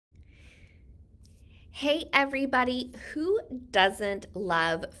Hey everybody, who doesn't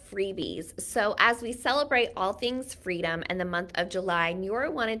love freebies? So, as we celebrate all things freedom in the month of July,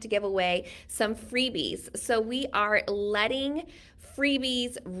 Neora wanted to give away some freebies. So, we are letting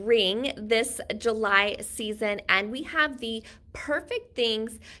freebies ring this July season, and we have the perfect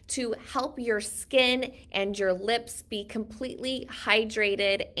things to help your skin and your lips be completely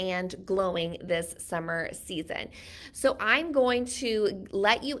hydrated and glowing this summer season. So I'm going to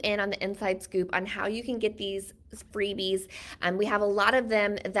let you in on the inside scoop on how you can get these freebies. We have a lot of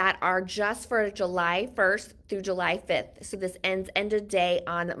them that are just for July 1st through July 5th. So this ends end of day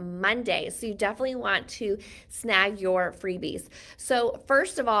on Monday. So you definitely want to snag your freebies. So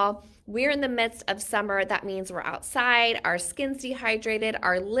first of all, we're in the midst of summer. That means we're outside, our skin's dehydrated,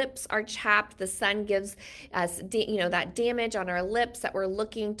 our lips are chapped. The sun gives us, that damage on our lips that we're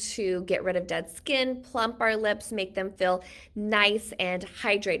looking to get rid of dead skin, plump our lips, make them feel nice and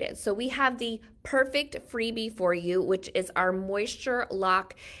hydrated. So we have the perfect freebie for you, which is our Moisture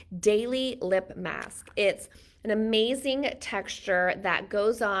Lock Daily Lip Mask. It's an amazing texture that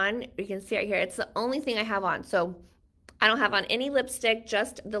goes on. You can see it here. It's the only thing I have on. So I don't have on any lipstick,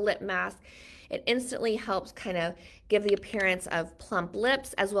 just the lip mask. It instantly helps kind of give the appearance of plump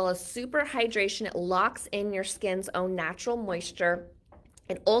lips as well as super hydration. It locks in your skin's own natural moisture.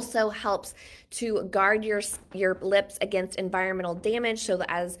 It also helps to guard your lips against environmental damage so that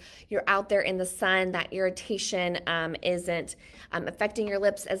as you're out there in the sun, that irritation isn't affecting your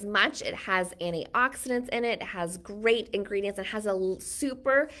lips as much. It has antioxidants in it. It has great ingredients. It has a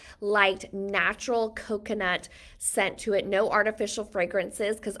super light, natural coconut scent to it. No artificial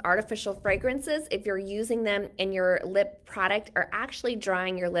fragrances, because artificial fragrances, if you're using them in your lip product, are actually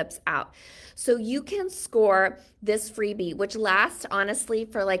drying your lips out. So you can score this freebie, which lasts honestly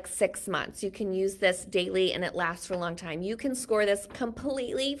for like 6 months. You can use this daily and it lasts for a long time. You can score this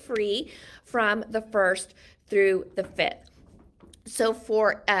completely free from the 1st through the 5th. So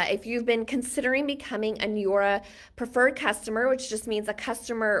for if you've been considering becoming a Neora preferred customer, which just means a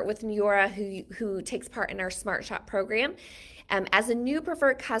customer with Neora who takes part in our Smart Shop program, as a new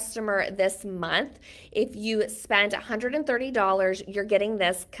preferred customer this month, if you spend $130, you're getting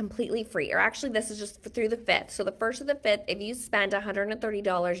this completely free. Or actually, this is just through the 5th. So the 1st of the 5th, if you spend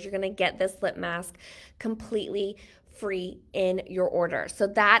 $130, you're going to get this lip mask completely free in your order. So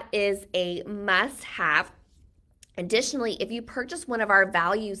that is a must-have. Additionally, if you purchase one of our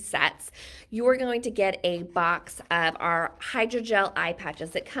value sets, you are going to get a box of our hydrogel eye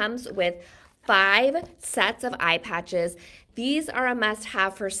patches. It comes with 5 sets of eye patches. These are a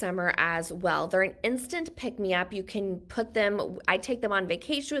must-have for summer as well. They're an instant pick-me-up. You can put them, I take them on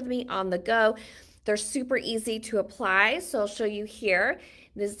vacation with me on the go. They're super easy to apply. So I'll show you here.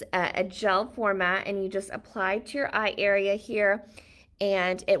 This is a gel format, and you just apply to your eye area here.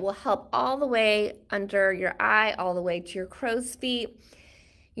 And it will help all the way under your eye, all the way to your crow's feet.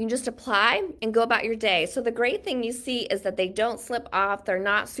 You can just apply and go about your day. So the great thing you see is that they don't slip off. They're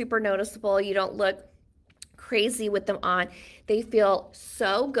not super noticeable. You don't look crazy with them on. They feel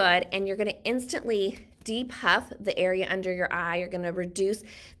so good, and you're gonna instantly depuff the area under your eye. You're gonna reduce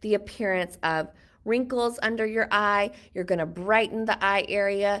the appearance of wrinkles under your eye. You're gonna brighten the eye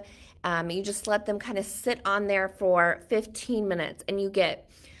area. You just let them kind of sit on there for 15 minutes, and you get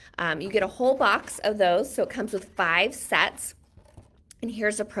a whole box of those. So it comes with 5 sets. And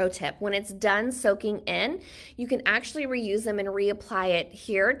here's a pro tip. When it's done soaking in, you can actually reuse them and reapply it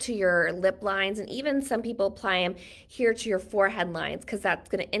here to your lip lines, and even some people apply them here to your forehead lines, because that's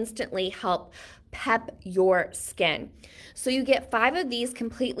going to instantly help pep your skin. So you get 5 of these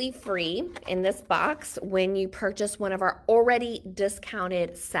completely free in this box when you purchase one of our already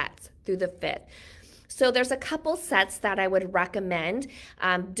discounted sets through the 5th. So there's a couple sets that I would recommend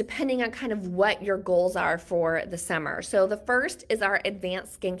depending on kind of what your goals are for the summer. So the first is our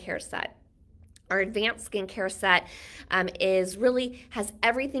advanced skincare set. Our advanced skincare set has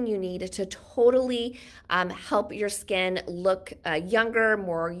everything you need to totally help your skin look younger,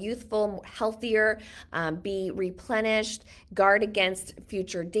 more youthful, healthier, be replenished, guard against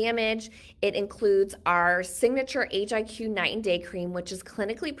future damage. It includes our signature Age IQ Night and Day Cream, which is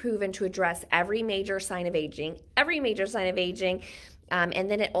clinically proven to address every major sign of aging, and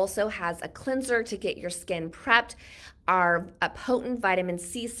then it also has a cleanser to get your skin prepped, a potent vitamin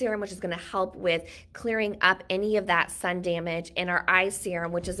C serum, which is going to help with clearing up any of that sun damage, and our eye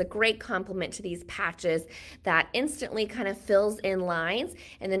serum, which is a great complement to these patches that instantly kind of fills in lines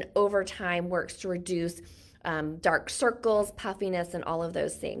and then over time works to reduce dark circles, puffiness, and all of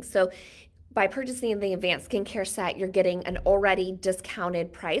those things. So by purchasing the advanced skincare set, you're getting an already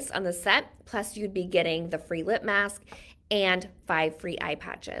discounted price on the set, plus you'd be getting the free lip mask and 5 free eye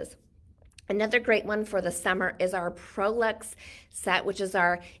patches. Another great one for the summer is our ProLux set, which is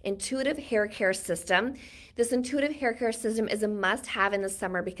our intuitive hair care system. This intuitive hair care system is a must-have in the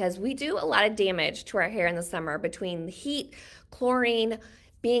summer because we do a lot of damage to our hair in the summer between the heat, chlorine,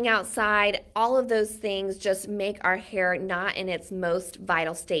 being outside, all of those things just make our hair not in its most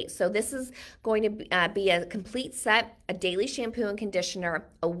vital state. So this is going to be a complete set, a daily shampoo and conditioner,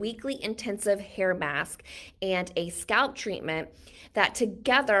 a weekly intensive hair mask, and a scalp treatment that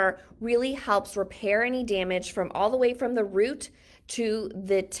together really helps repair any damage from all the way from the root to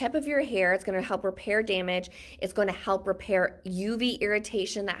the tip of your hair. It's going to help repair damage. It's going to help repair UV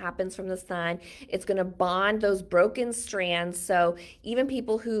irritation that happens from the sun. It's going to bond those broken strands. So even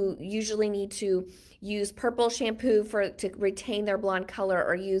people who usually need to use purple shampoo to retain their blonde color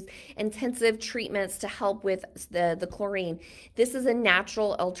or use intensive treatments to help with the chlorine, this is a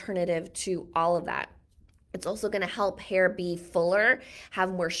natural alternative to all of that. It's also going to help hair be fuller, have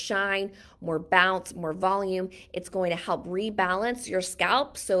more shine, more bounce, more volume. It's going to help rebalance your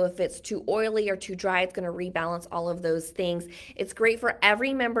scalp. So if it's too oily or too dry, it's going to rebalance all of those things. It's great for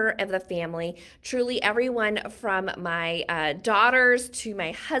every member of the family. Truly everyone from my daughters to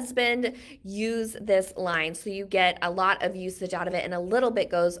my husband use this line. So you get a lot of usage out of it, and a little bit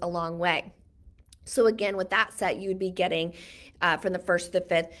goes a long way. So again, with that set, you would be getting from the 1st to the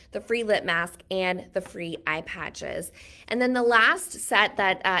 5th, the free lip mask and the free eye patches. And then the last set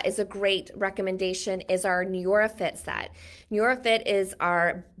that is a great recommendation is our Neora Fit set. Neora Fit is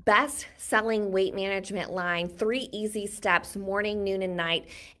our best-selling weight management line, 3 easy steps, morning, noon, and night,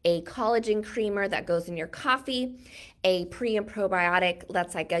 a collagen creamer that goes in your coffee, a pre and probiotic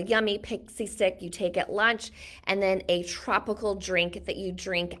that's like a yummy pixie stick you take at lunch, and then a tropical drink that you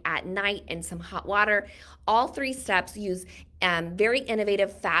drink at night in some hot water. All 3 steps use very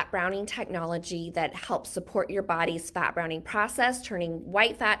innovative fat browning technology that helps support your body's fat browning process, turning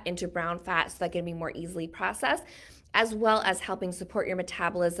white fat into brown fat so that can be more easily processed, as well as helping support your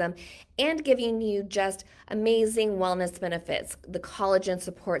metabolism and giving you just amazing wellness benefits. The collagen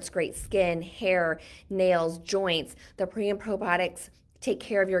supports great skin, hair, nails, joints. The pre and probiotics take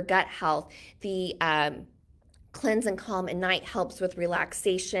care of your gut health. The Cleanse and Calm at Night helps with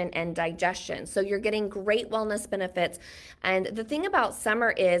relaxation and digestion. So you're getting great wellness benefits. And the thing about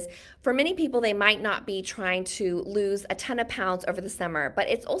summer is, for many people, they might not be trying to lose a ton of pounds over the summer, but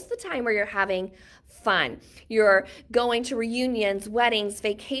it's also the time where you're having fun. You're going to reunions, weddings,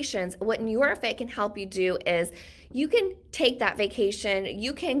 vacations. What Neora Fit can help you do is you can take that vacation,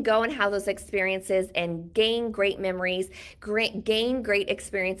 you can go and have those experiences and gain great memories, gain great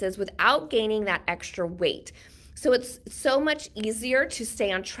experiences without gaining that extra weight. So it's so much easier to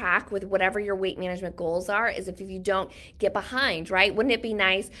stay on track with whatever your weight management goals are is if you don't get behind, right? Wouldn't it be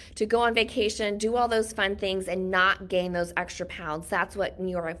nice to go on vacation, do all those fun things and not gain those extra pounds? That's what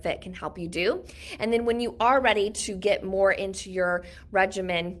Neora Fit can help you do. And then when you are ready to get more into your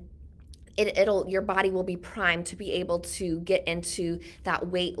regimen, your body will be primed to be able to get into that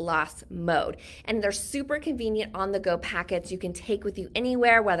weight loss mode. And they're super convenient on-the-go packets you can take with you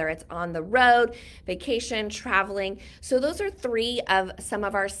anywhere, whether it's on the road, vacation, traveling. So those are 3 of some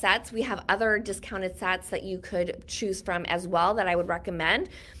of our sets. We have other discounted sets that you could choose from as well that I would recommend.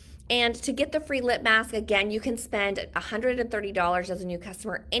 And to get the free lip mask, again, you can spend $130 as a new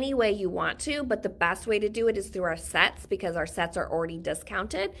customer any way you want to, but the best way to do it is through our sets because our sets are already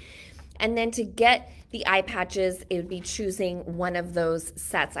discounted. And then to get the eye patches, it would be choosing one of those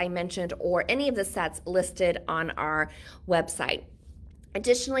sets I mentioned or any of the sets listed on our website.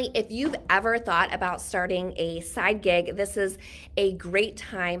 Additionally, if you've ever thought about starting a side gig, this is a great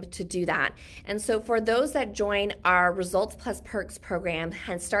time to do that. And so for those that join our Results Plus Perks program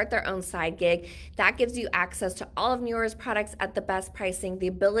and start their own side gig, that gives you access to all of Neora's products at the best pricing, the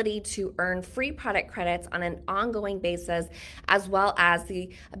ability to earn free product credits on an ongoing basis, as well as the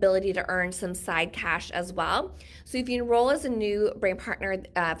ability to earn some side cash as well. So if you enroll as a new brand partner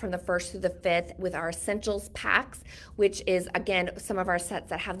from the 1st through the 5th with our Essentials Packs, which is, again, some of our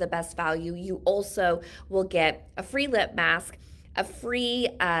sets that have the best value, you also will get a free lip mask, a free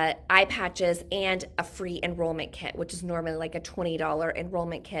eye patches, and a free enrollment kit, which is normally like a $20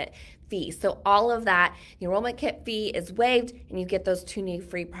 enrollment kit fee. So all of that, the enrollment kit fee is waived, and you get those 2 new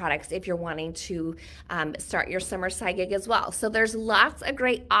free products if you're wanting to start your summer side gig as well. So there's lots of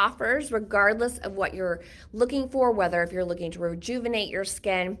great offers regardless of what you're looking for, whether if you're looking to rejuvenate your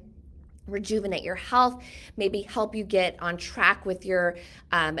skin, rejuvenate your health, maybe help you get on track with your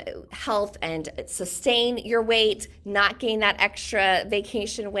health and sustain your weight, not gain that extra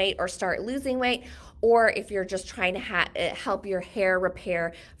vacation weight or start losing weight, or if you're just trying to help your hair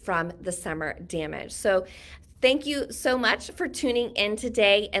repair from the summer damage. So Thank you so much for tuning in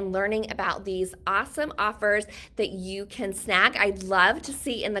today and learning about these awesome offers that you can snag. I'd love to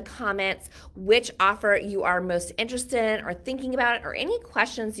see in the comments which offer you are most interested in or thinking about it, or any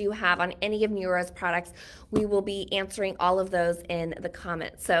questions you have on any of Neora's products. We will be answering all of those in the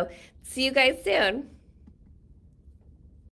comments. So see you guys soon.